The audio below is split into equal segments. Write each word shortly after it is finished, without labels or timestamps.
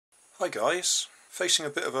Hi guys, facing a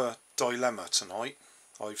bit of a dilemma tonight.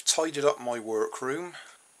 I've tidied up my workroom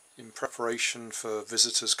in preparation for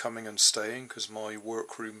visitors coming and staying, because my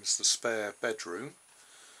workroom's the spare bedroom.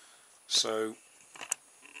 So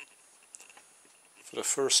for the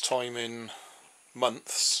first time in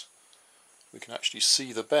months we can actually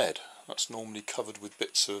see the bed. That's normally covered with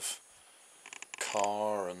bits of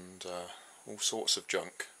car and all sorts of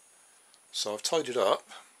junk. So I've tidied up.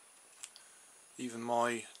 Even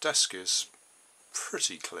my desk is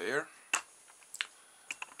pretty clear.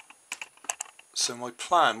 So my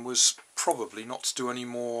plan was probably not to do any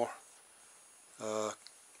more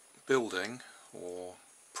building or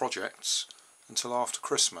projects until after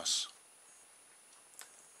Christmas.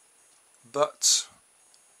 But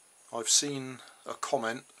I've seen a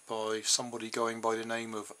comment by somebody going by the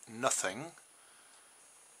name of Nothing,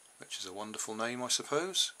 which is a wonderful name I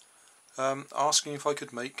suppose, asking if I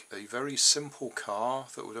could make a very simple car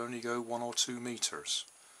that would only go 1 or 2 meters.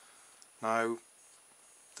 Now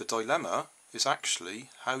the dilemma is actually,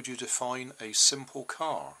 how do you define a simple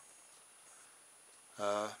car?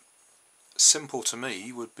 Simple to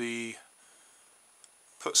me would be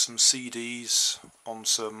put some CDs on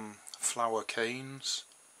some flower canes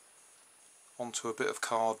onto a bit of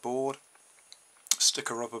cardboard, stick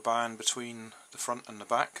a rubber band between the front and the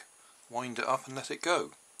back, wind it up and let it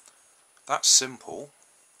go. That's simple.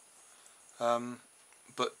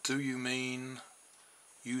 But do you mean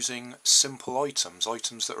using simple items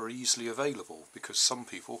that are easily available, because some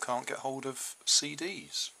people can't get hold of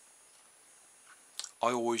CDs?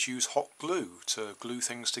 I always use hot glue to glue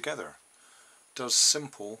things together. Does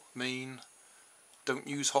simple mean don't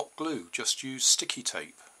use hot glue, just use sticky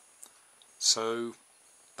tape? So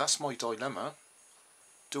that's my dilemma.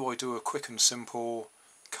 Do I do a quick and simple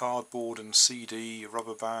cardboard and CD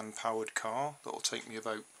rubber band powered car that will take me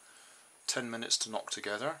about 10 minutes to knock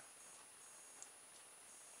together?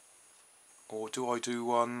 Or do I do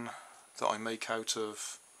one that I make out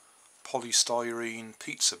of polystyrene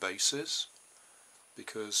pizza bases?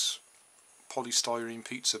 Because polystyrene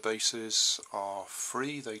pizza bases are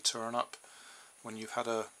free, they turn up when you've had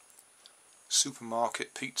a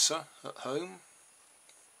supermarket pizza at home,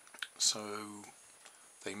 so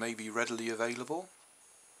they may be readily available.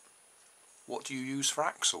 What do you use for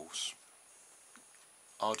axles?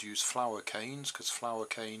 I'd use flower canes, because flower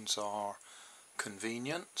canes are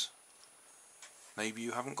convenient. Maybe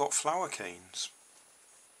you haven't got flower canes.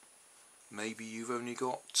 Maybe you've only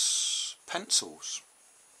got pencils.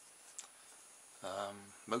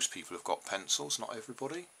 Most people have got pencils, not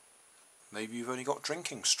everybody. Maybe you've only got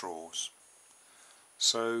drinking straws.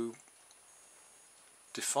 So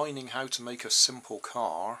defining how to make a simple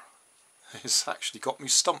car has actually got me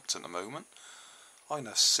stumped at the moment. I'm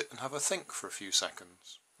going to sit and have a think for a few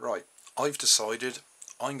seconds. Right, I've decided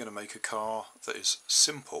I'm going to make a car that is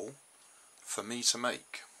simple for me to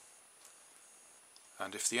make.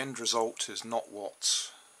 And if the end result is not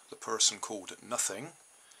what the person called Nothing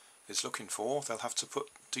is looking for, they'll have to put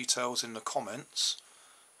details in the comments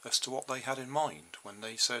as to what they had in mind when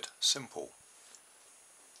they said simple.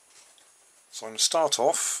 So I'm going to start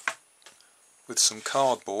off with some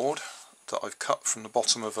cardboard that I've cut from the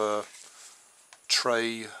bottom of a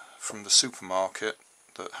tray from the supermarket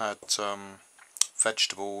that had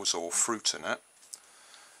vegetables or fruit in it.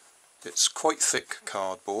 It's quite thick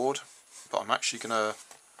cardboard, but I'm actually going to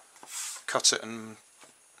cut it and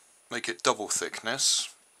make it double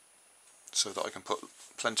thickness so that I can put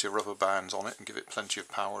plenty of rubber bands on it and give it plenty of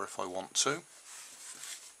power if I want to.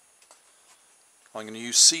 I'm going to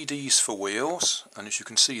use CDs for wheels, and as you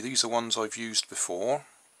can see these are ones I've used before,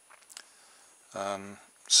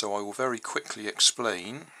 so I will very quickly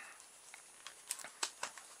explain.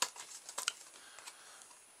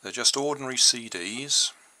 They're just ordinary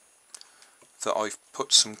CDs that I've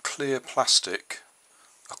put some clear plastic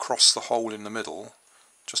across the hole in the middle,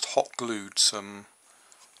 just hot glued some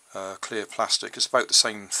clear plastic. It's about the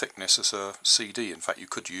same thickness as a CD. In fact, you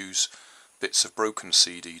could use bits of broken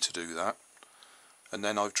CD to do that. And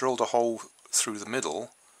then I've drilled a hole through the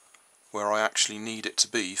middle where I actually need it to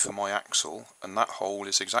be for my axle, and that hole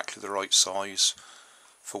is exactly the right size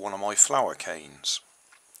for one of my flower canes.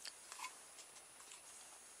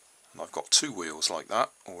 And I've got 2 wheels like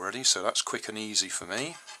that already, so that's quick and easy for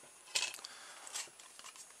me.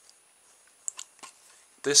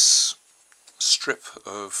 This strip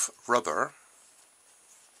of rubber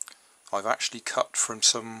I've actually cut from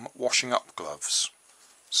some washing up gloves.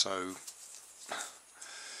 So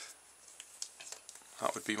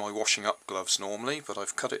that would be my washing up gloves normally, but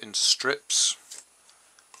I've cut it into strips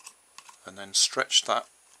and then stretched that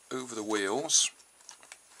over the wheels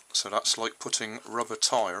So that's like putting rubber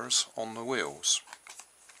tyres on the wheels.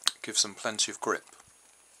 It gives them plenty of grip.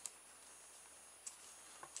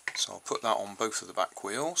 So I'll put that on both of the back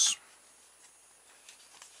wheels.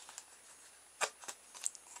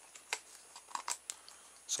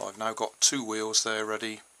 So I've now got two wheels there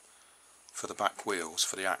ready for the back wheels,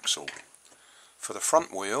 for the axle. For the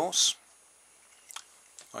front wheels,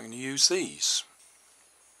 I'm going to use these.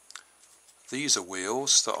 These are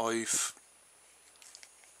wheels that I've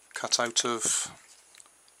cut out of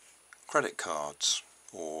credit cards,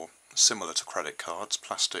 or similar to credit cards,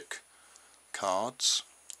 plastic cards.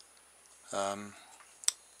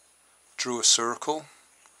 Drew a circle,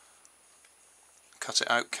 cut it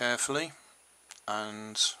out carefully,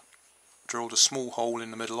 and drilled a small hole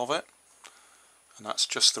in the middle of it, and that's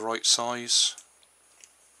just the right size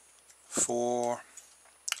for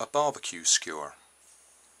a barbecue skewer.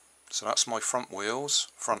 So that's my front wheels,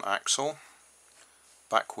 front axle.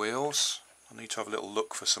 Back wheels, I need to have a little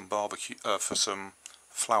look for some some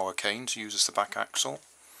flour cane to use as the back axle.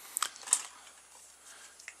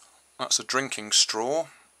 That's a drinking straw.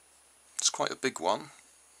 It's quite a big one,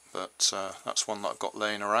 but that's one that I've got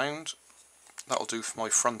laying around. That'll do for my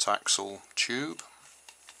front axle tube.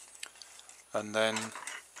 And then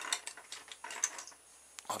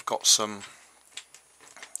I've got some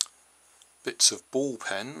bits of ball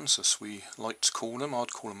pens, as we like to call them.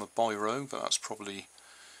 I'd call them a biro, but that's probably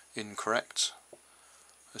incorrect.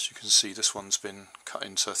 As you can see, this one's been cut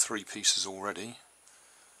into 3 pieces already,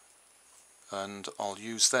 and I'll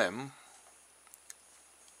use them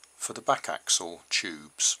for the back axle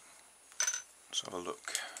tubes. Let's have a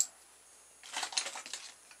look.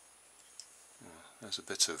 There's a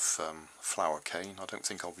bit of flour cane. I don't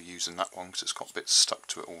think I'll be using that one because it's got bits stuck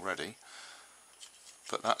to it already,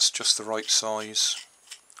 but that's just the right size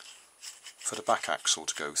for the back axle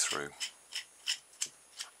to go through.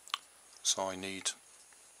 So I need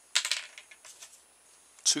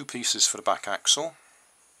 2 pieces for the back axle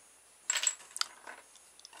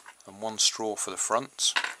and 1 straw for the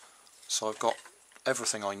front. So I've got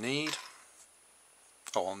everything I need.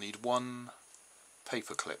 Oh, I'll need 1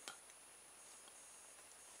 paperclip.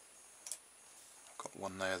 I've got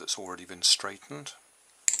one there that's already been straightened.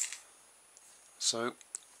 So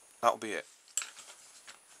that'll be it.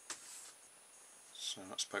 So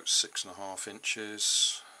that's about 6.5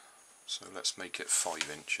 inches. So let's make it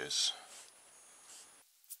 5 inches.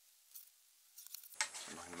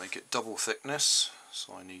 And I can make it double thickness,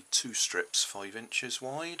 so I need 2 strips 5 inches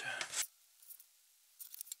wide.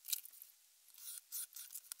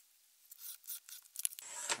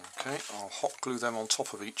 Okay, I'll hot glue them on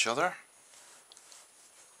top of each other.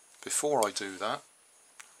 Before I do that,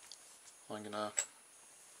 I'm going to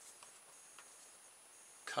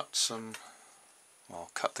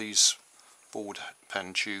cut these ball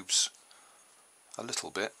pen tubes a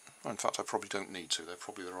little bit. In fact, I probably don't need to, they're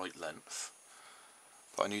probably the right length.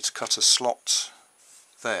 But I need to cut a slot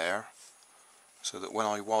there so that when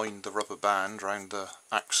I wind the rubber band around the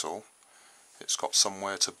axle, it's got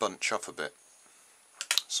somewhere to bunch up a bit.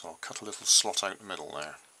 So I'll cut a little slot out the middle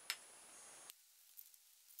there.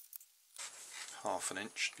 1/2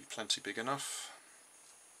 inch should be plenty big enough.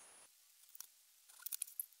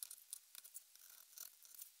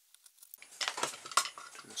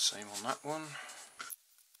 Do the same on that one.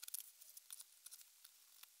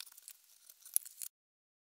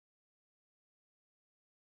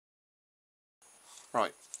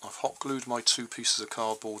 Right, I've hot glued my 2 pieces of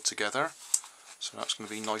cardboard together, so that's going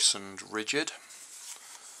to be nice and rigid.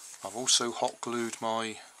 I've also hot glued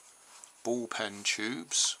my ball pen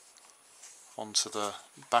tubes onto the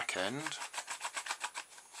back end.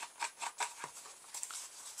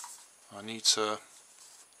 I need to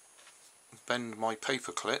bend my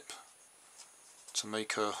paper clip to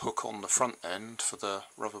make a hook on the front end for the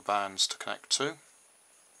rubber bands to connect to, and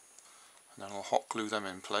then I'll hot glue them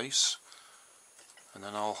in place, and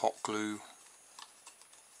then I'll hot glue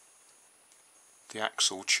the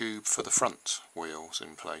axle tube for the front wheels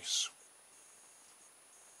in place.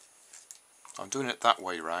 I'm doing it that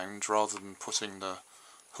way round rather than putting the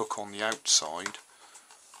hook on the outside,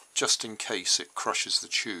 just in case it crushes the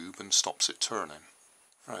tube and stops it turning.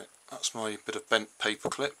 Right, that's my bit of bent paper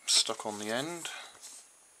clip stuck on the end.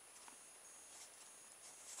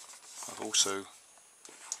 I've also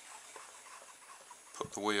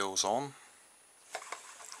put the wheels on.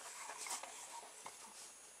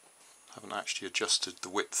 Haven't actually adjusted the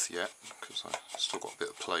width yet because I've still got a bit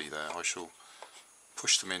of play there. I shall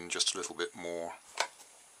push them in just a little bit more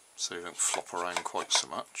so they don't flop around quite so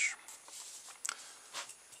much.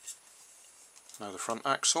 Now the front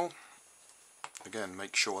axle. Again,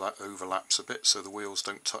 make sure that overlaps a bit so the wheels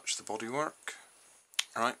don't touch the bodywork.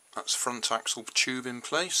 Right, that's front axle tube in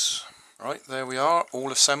place. Right, there we are,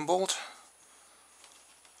 all assembled.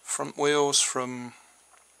 Front wheels from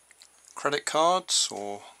credit cards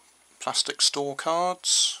or plastic store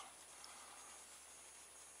cards.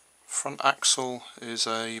 Front axle is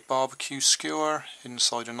a barbecue skewer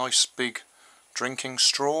inside a nice big drinking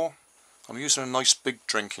straw. I'm using a nice big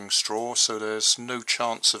drinking straw so there's no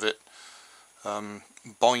chance of it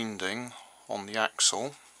binding on the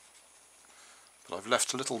axle. But I've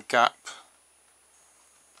left a little gap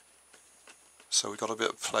so we've got a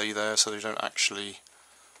bit of play there so they don't actually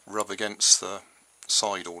rub against the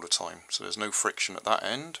side all the time, so there's no friction at that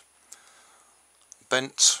end.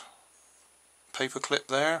 Bent paperclip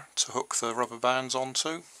there to hook the rubber bands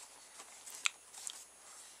onto.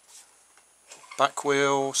 Back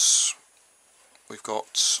wheels, we've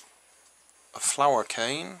got a flower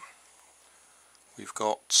cane, we've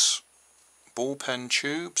got ball pen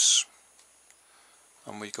tubes,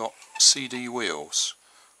 and we've got CD wheels.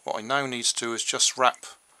 What I now need to do is just wrap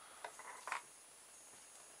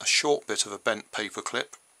a short bit of a bent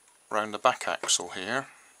paperclip around the back axle here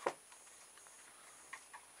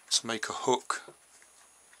to make a hook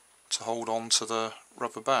to hold on to the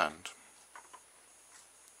rubber band.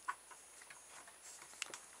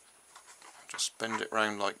 Just bend it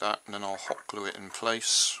round like that and then I'll hot glue it in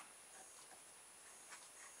place,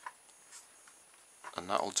 and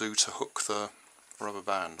that'll do to hook the rubber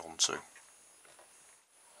band onto.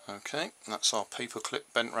 Okay, that's our paperclip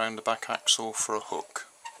bent round the back axle for a hook.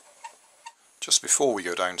 Just before we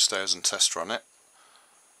go downstairs and test run it,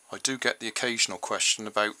 I do get the occasional question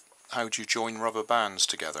about how do you join rubber bands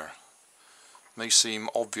together. It may seem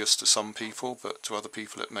obvious to some people, but to other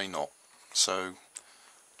people it may not. So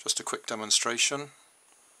just a quick demonstration.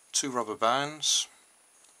 2 rubber bands.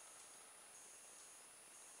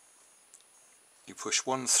 You push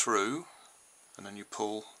one through and then you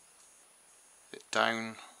pull it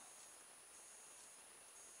down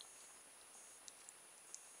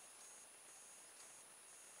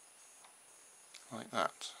like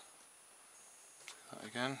that. Do that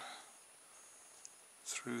again.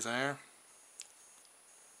 Through there.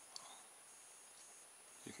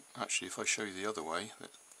 You can, actually, if I show you the other way,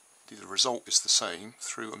 the result is the same,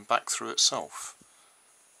 through and back through itself.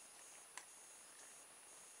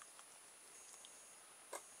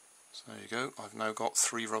 So there you go, I've now got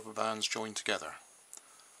 3 rubber bands joined together.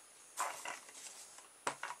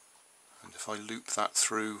 And if I loop that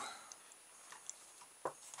through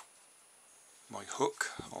my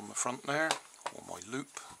hook on the front there, or my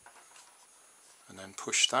loop, and then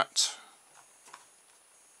push that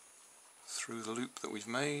through the loop that we've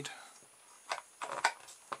made,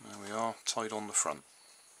 there we are, tied on the front.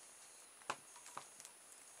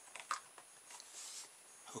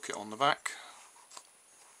 Hook it on the back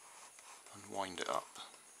and wind it up.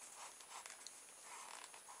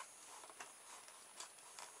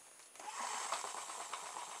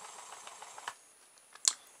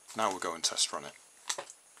 Now we'll go and test run it.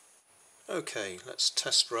 Okay, let's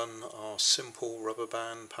test run our simple rubber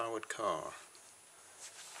band powered car.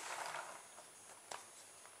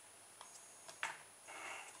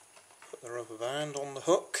 Put the rubber band on the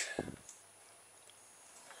hook.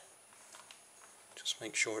 Just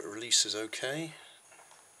make sure it releases okay.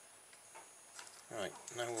 Right,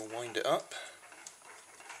 now we'll wind it up.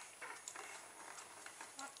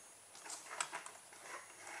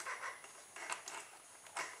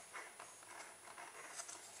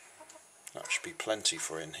 That should be plenty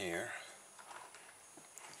for in here.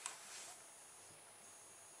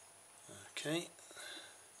 Okay,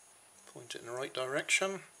 point it in the right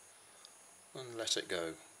direction and let it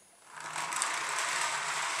go.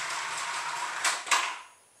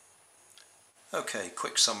 Okay,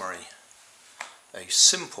 quick summary. A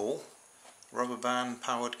simple rubber band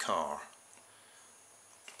powered car.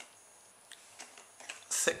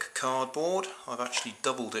 Thick cardboard, I've actually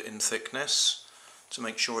doubled it in thickness to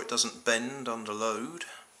make sure it doesn't bend under load.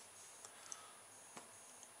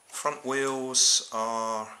 Front wheels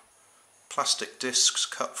are plastic discs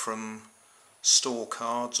cut from store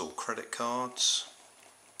cards or credit cards.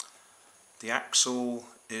 The axle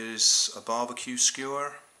is a barbecue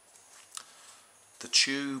skewer. The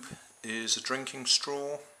tube is a drinking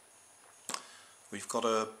straw. We've got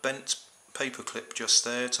a bent paperclip just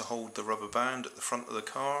there to hold the rubber band at the front of the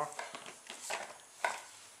car.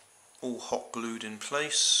 All hot glued in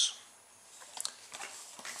place.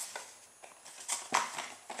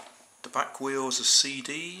 The back wheels are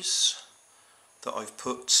CDs that I've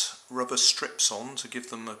put rubber strips on to give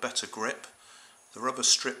them a better grip. The rubber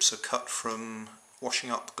strips are cut from washing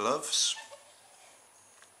up gloves.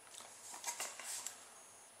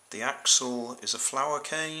 The axle is a flower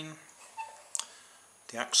cane.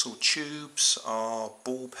 The axle tubes are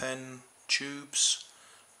ball pen tubes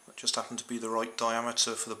that just happen to be the right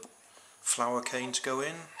diameter for the flower cane to go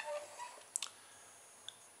in.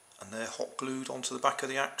 And they're hot glued onto the back of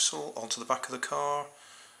the axle, onto the back of the car.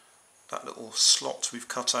 That little slot we've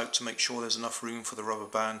cut out to make sure there's enough room for the rubber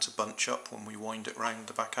band to bunch up when we wind it round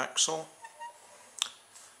the back axle.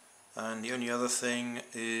 And the only other thing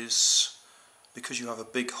is, because you have a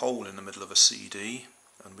big hole in the middle of a CD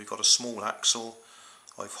and we've got a small axle,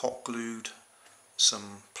 I've hot glued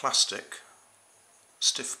some plastic,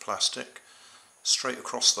 stiff plastic, straight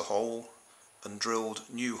across the hole and drilled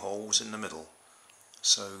new holes in the middle.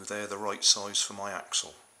 So they're the right size for my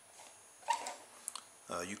axle.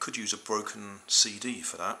 You could use a broken CD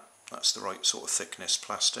for that. That's the right sort of thickness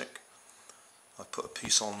plastic. I put a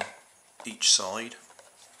piece on each side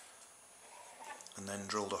and then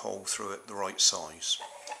drilled a hole through it the right size.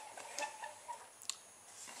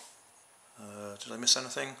 Did I miss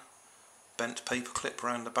anything? Bent paper clip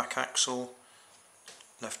around the back axle,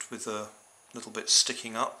 left with a little bit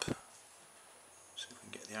sticking up. See if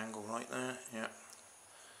we can get the angle right there. Yeah.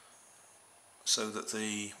 So that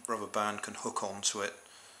the rubber band can hook onto it,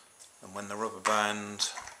 and when the rubber band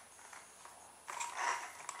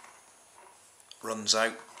runs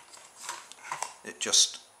out, it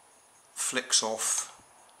just flicks off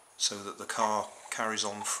so that the car carries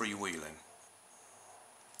on freewheeling.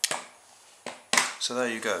 So there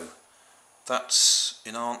you go. That's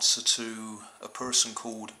in answer to a person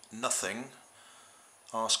called Nothing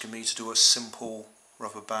asking me to do a simple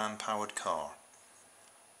rubber band powered car.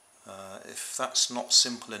 If that's not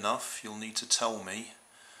simple enough, you'll need to tell me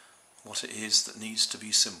what it is that needs to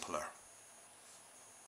be simpler.